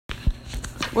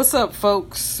What's up,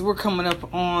 folks? We're coming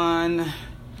up on the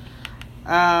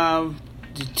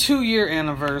 2-year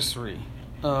anniversary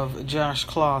of Josh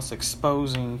Kloss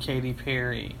exposing Katy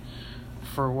Perry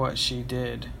for what she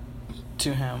did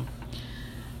to him.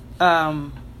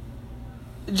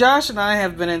 Josh and I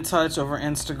have been in touch over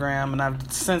Instagram, and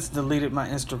I've since deleted my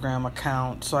Instagram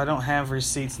account, so I don't have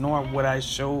receipts, nor would I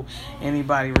show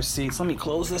anybody receipts. Let me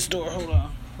close this door. Hold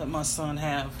on. Let my son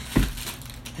have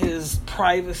his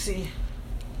privacy.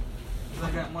 I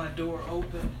got my door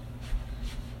open.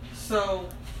 So,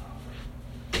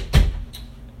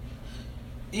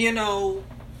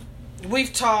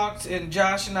 we've talked, and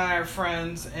Josh and I are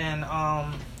friends, and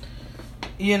I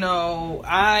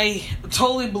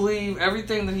totally believe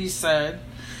everything that he said.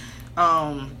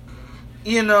 The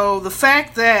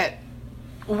fact that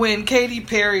when Katy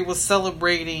Perry was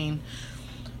celebrating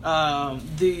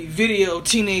the video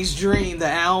Teenage Dream, the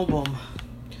album,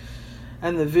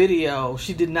 and the video,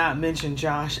 she did not mention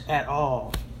Josh at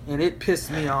all. And it pissed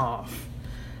me off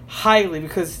highly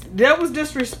because that was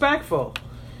disrespectful.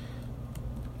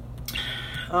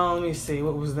 Let me see.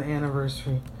 What was the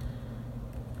anniversary?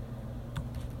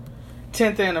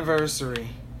 10th anniversary.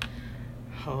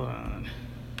 Hold on.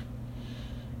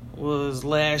 Was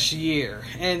last year.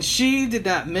 And she did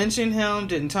not mention him,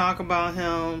 didn't talk about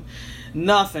him,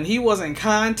 nothing. He wasn't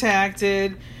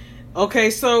contacted. Okay,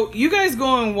 so you guys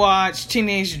go and watch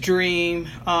Teenage Dream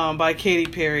by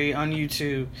Katy Perry on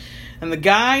YouTube. And the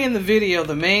guy in the video,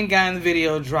 the main guy in the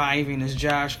video driving is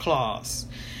Josh Kloss.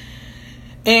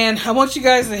 And I want you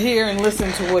guys to hear and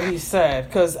listen to what he said.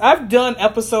 Because I've done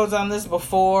episodes on this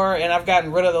before and I've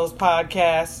gotten rid of those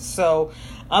podcasts. So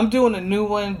I'm doing a new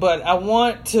one. But I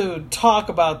want to talk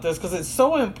about this because it's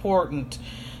so important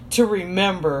to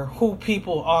remember who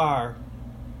people are.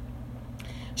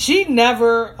 She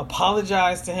never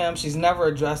apologized to him. She's never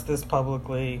addressed this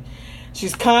publicly.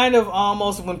 She's kind of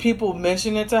almost, when people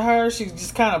mention it to her, she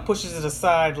just kind of pushes it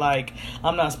aside like,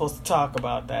 I'm not supposed to talk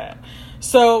about that.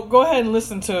 So go ahead and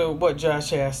listen to what Josh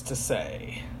has to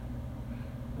say.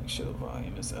 Make sure the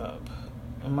volume is up.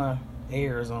 And my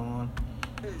air is on.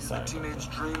 Hey, you're the Teenage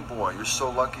Dream boy. You're so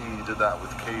lucky you did that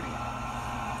with Katy.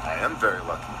 I am very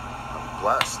lucky. I'm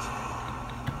blessed.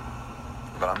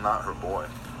 But I'm not her boy.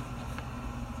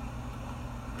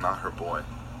 Not her boy.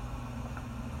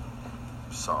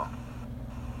 So,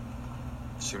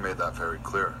 she made that very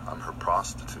clear. I'm her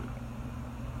prostitute.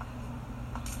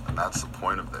 And that's the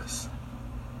point of this.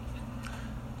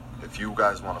 If you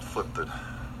guys want to flip the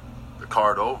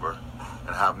card over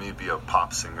and have me be a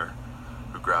pop singer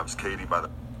who grabs Katy by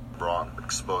the bra and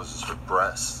exposes her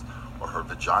breasts or her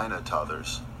vagina to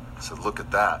others, so look at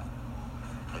that.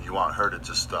 And you want her to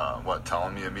just,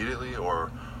 tell me immediately,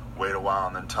 or wait a while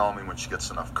and then tell me when she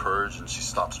gets enough courage and she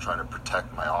stops trying to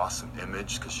protect my awesome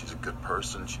image because she's a good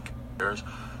person, she cares.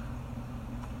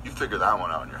 You figure that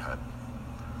one out in your head.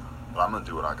 But I'm going to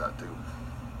do what I got to do.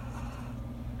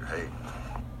 You're hating.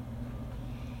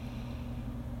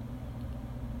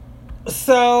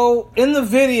 So, in the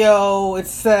video, it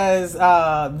says,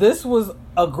 this was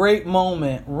a great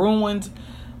moment ruined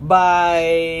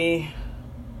by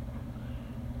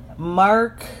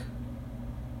Mark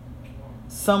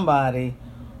somebody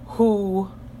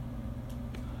who,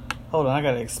 hold on, I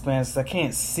gotta expand this. I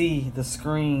can't see the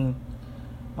screen.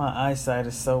 My eyesight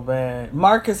is so bad.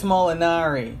 Marcus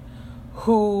Molinari,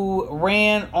 who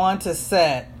ran onto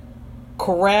set,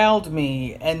 corralled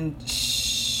me and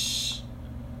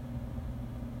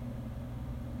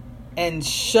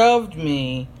shoved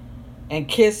me and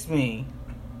kissed me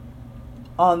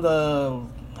on the,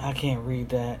 I can't read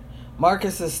that.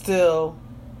 Marcus,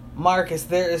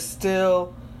 there is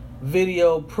still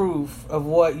video proof of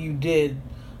what you did.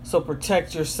 So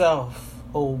protect yourself,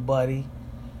 old buddy.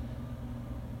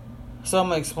 So I'm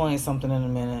going to explain something in a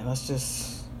minute.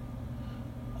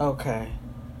 Okay.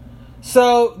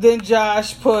 So then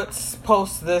Josh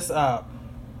posts this up.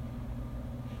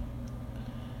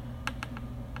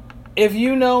 If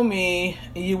you know me,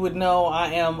 you would know I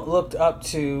am looked up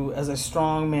to as a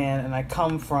strong man, and I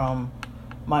come from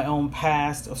my own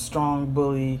past of strong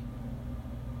bully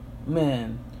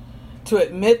men. To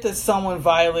admit that someone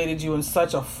violated you in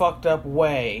such a fucked up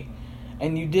way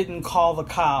and you didn't call the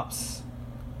cops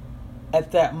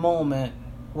at that moment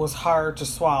was hard to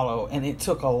swallow, and it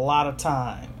took a lot of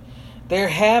time. There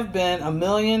have been a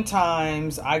million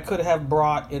times I could have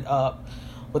brought it up,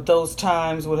 but those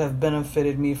times would have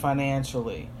benefited me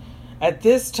financially. At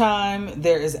this time,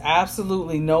 there is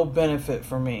absolutely no benefit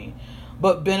for me,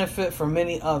 but benefit for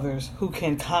many others who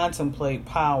can contemplate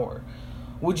power.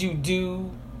 Would you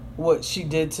do what she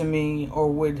did to me,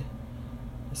 or would...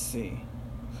 Let's see.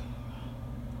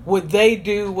 Would they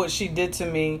do what she did to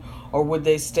me, or would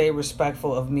they stay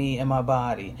respectful of me and my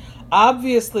body?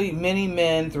 Obviously, many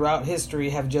men throughout history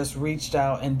have just reached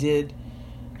out and did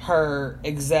her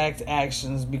exact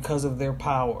actions because of their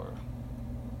power.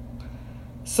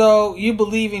 So, you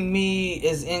believing me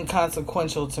is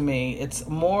inconsequential to me. It's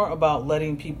more about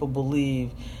letting people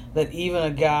believe that even a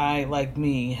guy like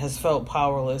me has felt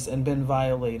powerless and been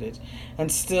violated,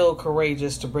 and still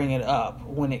courageous to bring it up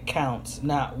when it counts,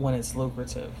 not when it's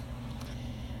lucrative.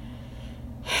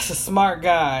 He's a smart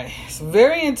guy. He's a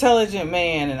very intelligent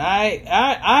man, and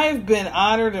I've been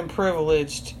honored and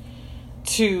privileged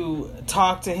to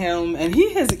talk to him, and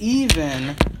he has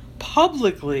even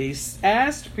publicly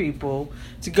asked people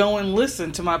to go and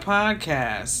listen to my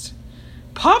podcast.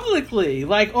 Publicly.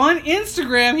 Like on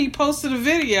Instagram, he posted a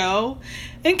video,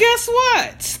 and guess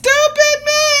what? Stupid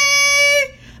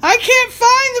me! I can't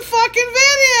find the fucking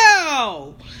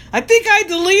video! I think I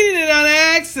deleted it on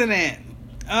accident.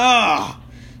 Ugh.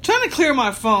 Trying to clear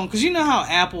my phone, because you know how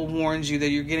Apple warns you that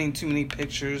you're getting too many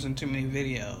pictures and too many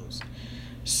videos.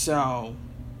 So,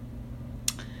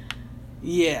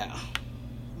 yeah.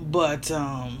 But,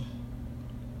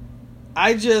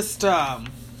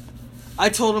 I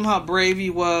told him how brave he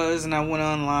was, and I went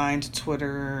online to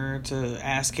Twitter to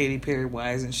ask Katy Perry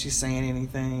why isn't she saying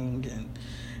anything. And,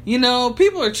 you know,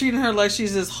 people are treating her like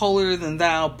she's this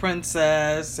holier-than-thou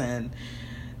princess, and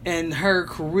her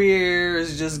career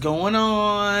is just going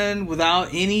on without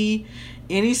any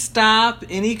stop,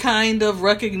 any kind of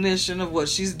recognition of what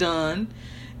she's done.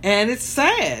 And it's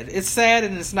sad. It's sad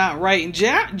and it's not right. And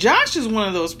Josh is one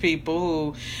of those people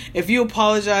who, if you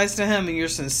apologize to him and you're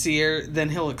sincere, then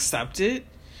he'll accept it.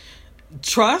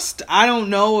 Trust, I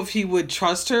don't know if he would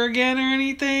trust her again or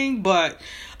anything, but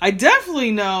I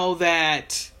definitely know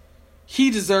that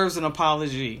he deserves an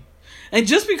apology. And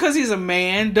just because he's a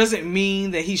man doesn't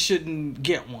mean that he shouldn't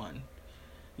get one.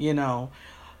 You know.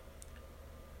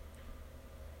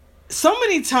 So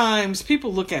many times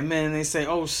people look at men and they say,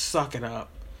 oh, suck it up.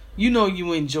 You know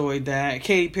you enjoyed that.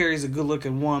 Katy Perry's a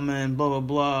good-looking woman, blah, blah,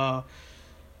 blah.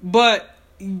 But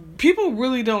people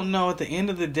really don't know at the end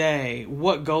of the day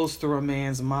what goes through a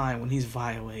man's mind when he's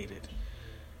violated.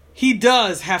 He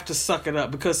does have to suck it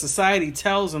up because society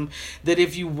tells him that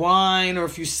if you whine or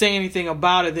if you say anything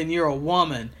about it, then you're a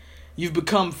woman. You've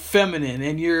become feminine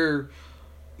and you're,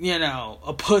 you know,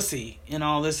 a pussy and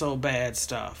all this old bad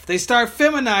stuff. They start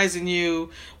feminizing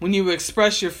you when you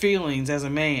express your feelings as a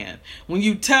man. When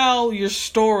you tell your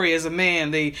story as a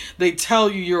man, they tell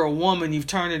you you're a woman. You've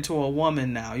turned into a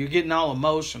woman now. You're getting all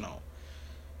emotional.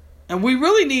 And we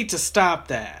really need to stop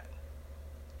that.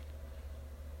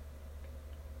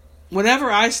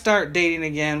 Whenever I start dating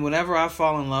again, whenever I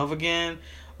fall in love again,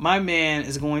 my man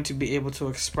is going to be able to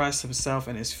express himself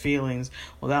and his feelings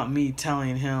without me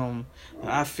telling him that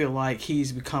I feel like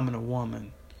he's becoming a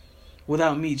woman.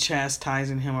 Without me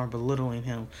chastising him or belittling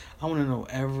him. I want to know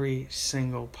every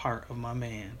single part of my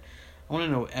man. I want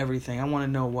to know everything. I want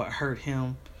to know what hurt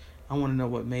him. I want to know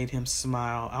what made him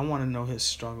smile. I want to know his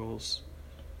struggles.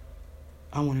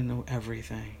 I want to know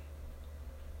everything.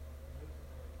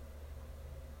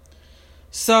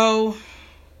 So,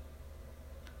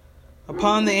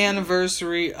 upon the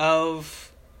anniversary of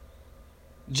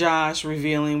Josh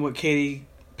revealing what Katy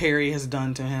Perry has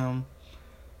done to him,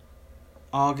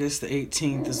 August the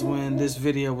 18th is when this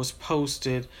video was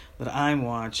posted that I'm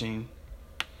watching.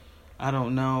 I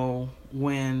don't know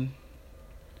when.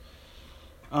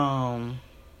 I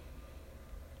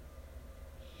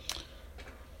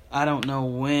don't know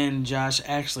when Josh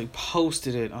actually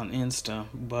posted it on Insta,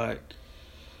 but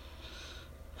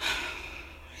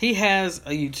he has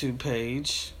a YouTube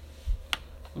page.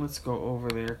 Let's go over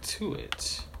there to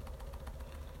it.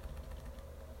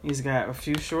 He's got a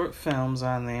few short films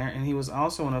on there, and he was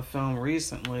also in a film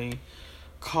recently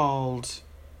called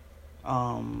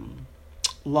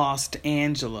Los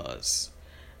Angeles.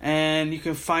 And you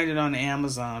can find it on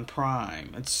Amazon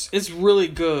Prime. It's really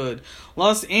good.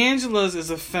 Los Angeles is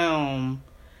a film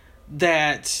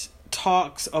that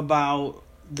talks about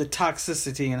the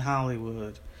toxicity in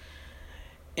Hollywood.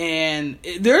 And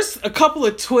there's a couple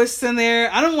of twists in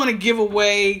there. I don't want to give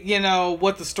away,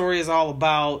 what the story is all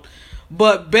about.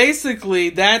 But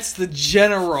basically, that's the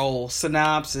general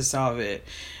synopsis of it.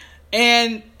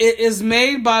 And it is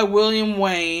made by William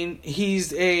Wayne.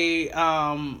 He's a, he's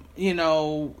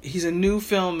a new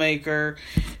filmmaker.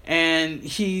 And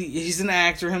he's an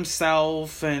actor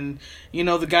himself. And,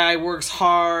 the guy works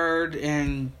hard.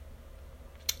 And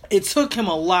it took him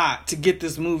a lot to get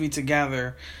this movie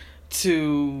together,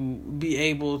 to be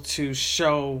able to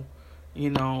show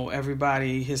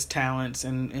everybody, his talents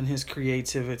and his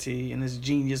creativity and his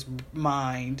genius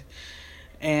mind.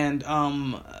 And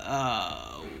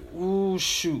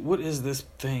what is this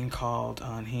thing called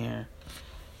on here?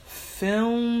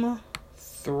 Film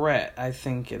Threat, I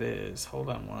think it is. Hold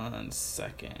on one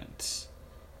second.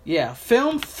 Yeah,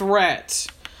 Film Threat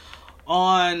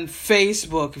on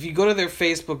Facebook. If you go to their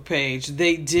Facebook page,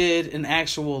 they did an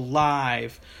actual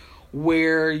live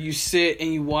where you sit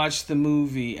and you watch the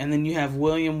movie, and then you have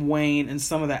William Wayne and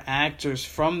some of the actors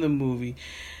from the movie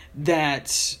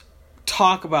that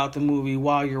talk about the movie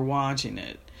while you're watching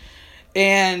it.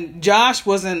 And Josh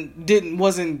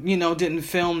didn't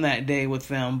film that day with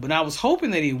them, but I was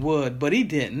hoping that he would, but he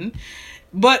didn't.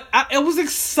 But it was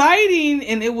exciting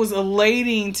and it was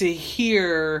elating to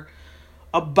hear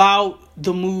about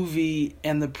the movie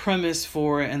and the premise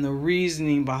for it and the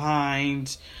reasoning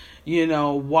behind,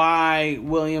 why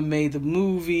William made the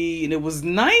movie. And it was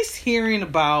nice hearing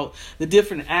about the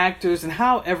different actors and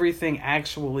how everything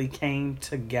actually came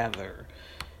together.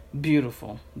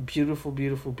 Beautiful, beautiful,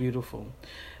 beautiful, beautiful.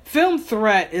 Film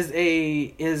Threat is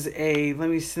a let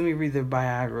me read their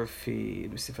biography.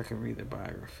 Let me see if I can read their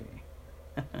biography.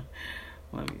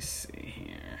 Let me see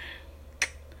here.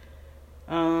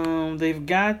 They've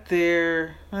got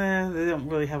their they don't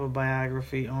really have a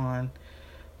biography on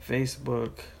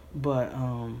Facebook, but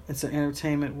it's an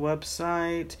entertainment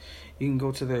website. You can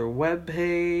go to their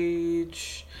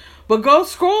webpage. But go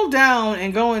scroll down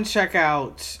and go and check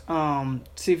out,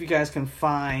 see if you guys can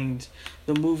find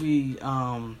the movie,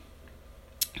 the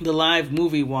live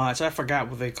movie watch. I forgot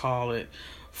what they call it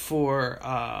for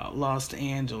Los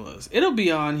Angeles. It'll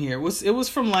be on here. It was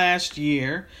from last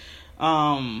year,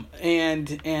 and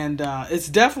it's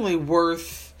definitely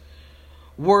worth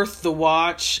the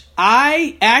watch.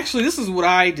 This is what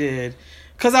I did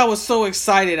because I was so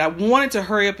excited. I wanted to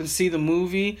hurry up and see the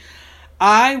movie.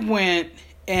 I went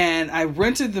and I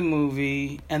rented the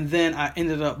movie, and then I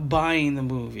ended up buying the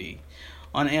movie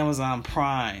on Amazon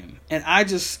Prime. And I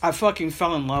fucking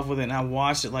fell in love with it, and I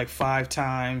watched it like 5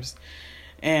 times.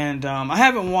 And I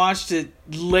haven't watched it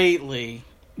lately,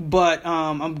 but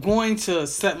I'm going to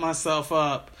set myself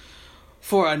up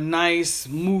for a nice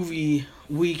movie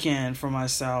weekend for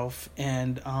myself,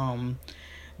 and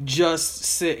just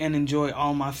sit and enjoy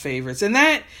all my favorites. And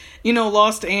that,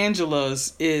 Los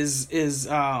Angeles is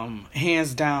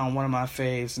hands down one of my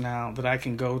faves now that I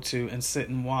can go to and sit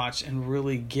and watch and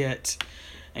really get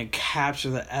and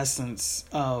capture the essence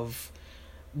of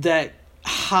that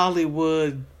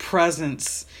Hollywood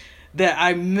presence that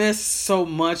I miss so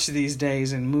much these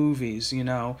days in movies.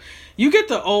 You get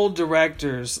the old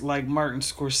directors like Martin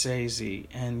Scorsese,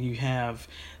 and you have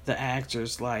the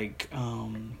actors like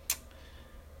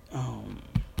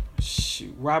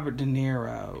Robert De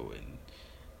Niro and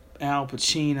Al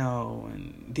Pacino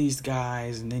and these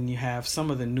guys, and then you have some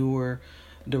of the newer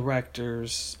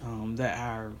directors that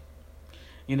are,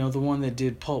 the one that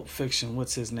did Pulp Fiction.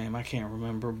 What's his name? I can't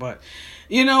remember, but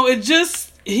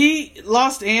Los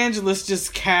Angeles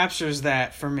just captures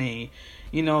that for me.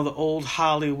 The old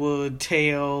Hollywood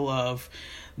tale of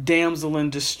damsel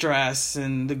in distress,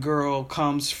 and the girl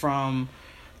comes from,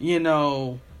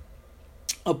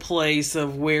 a place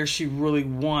of where she really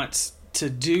wants to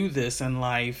do this in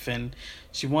life, and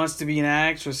she wants to be an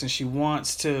actress, and she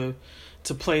wants to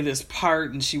play this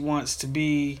part, and she wants to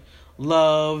be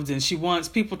loved, and she wants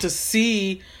people to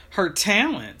see her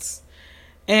talents.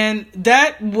 And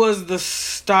that was the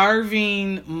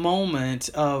starving moment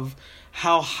of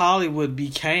how Hollywood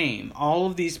became. All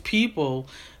of these people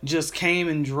just came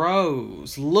in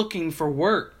droves looking for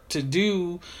work to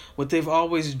do what they've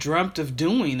always dreamt of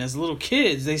doing as little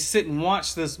kids. They sit and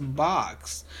watch this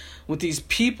box with these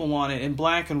people on it in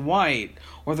black and white,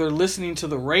 or they're listening to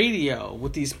the radio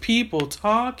with these people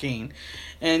talking.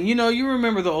 And you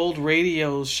remember the old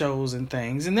radio shows and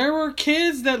things, and there were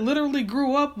kids that literally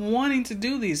grew up wanting to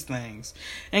do these things,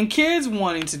 and kids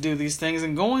wanting to do these things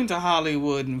and going to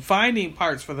Hollywood and finding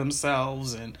parts for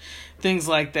themselves and things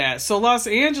like that. So Los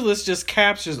Angeles just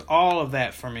captures all of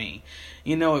that for me.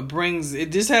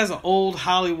 It just has an old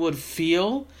Hollywood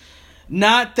feel.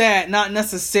 Not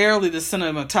necessarily the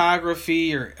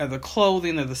cinematography or the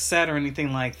clothing or the set or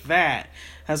anything like that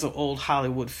has an old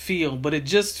Hollywood feel, but it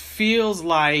just feels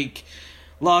like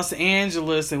Los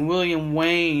Angeles and William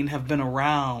Wayne have been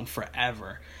around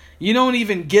forever. You don't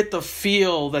even get the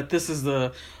feel that this is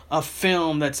a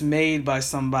film that's made by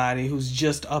somebody who's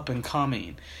just up and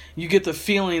coming. You get the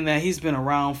feeling that he's been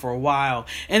around for a while.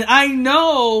 And I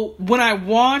know when I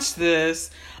watched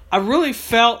this, I really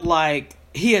felt like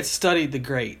he had studied the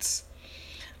greats.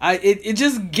 It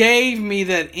just gave me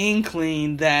that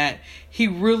inkling that he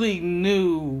really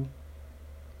knew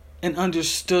and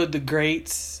understood the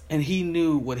greats, and he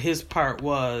knew what his part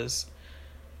was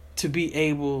to be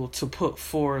able to put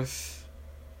forth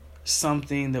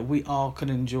something that we all could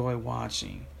enjoy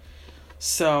watching.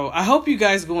 So I hope you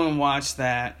guys go and watch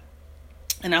that.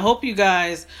 And I hope you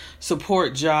guys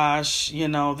support Josh. You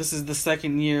know, this is the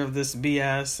second year of this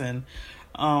BS. And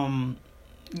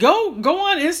go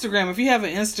on Instagram. If you have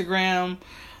an Instagram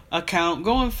account,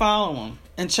 go and follow him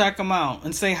and check him out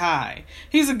and say hi.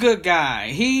 He's a good guy.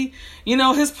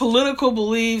 His political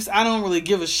beliefs, I don't really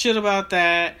give a shit about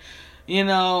that.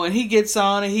 And he gets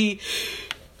on and he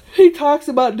talks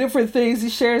about different things. He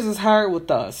shares his heart with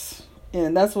us.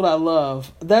 And that's what I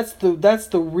love. That's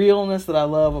the realness that I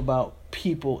love about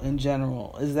people in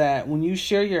general, is that when you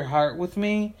share your heart with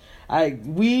me,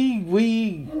 we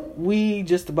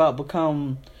just about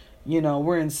become,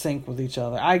 we're in sync with each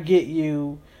other. I get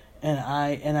you, and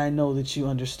I know that you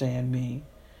understand me.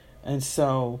 And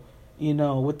so,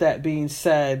 with that being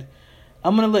said,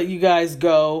 I'm going to let you guys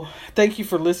go. Thank you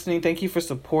for listening. Thank you for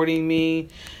supporting me.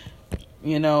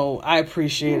 I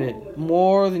appreciate it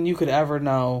more than you could ever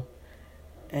know.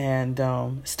 And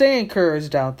stay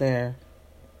encouraged out there.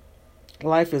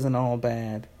 Life isn't all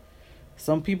bad.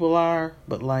 Some people are,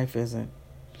 but life isn't.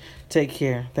 Take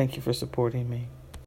care. Thank you for supporting me.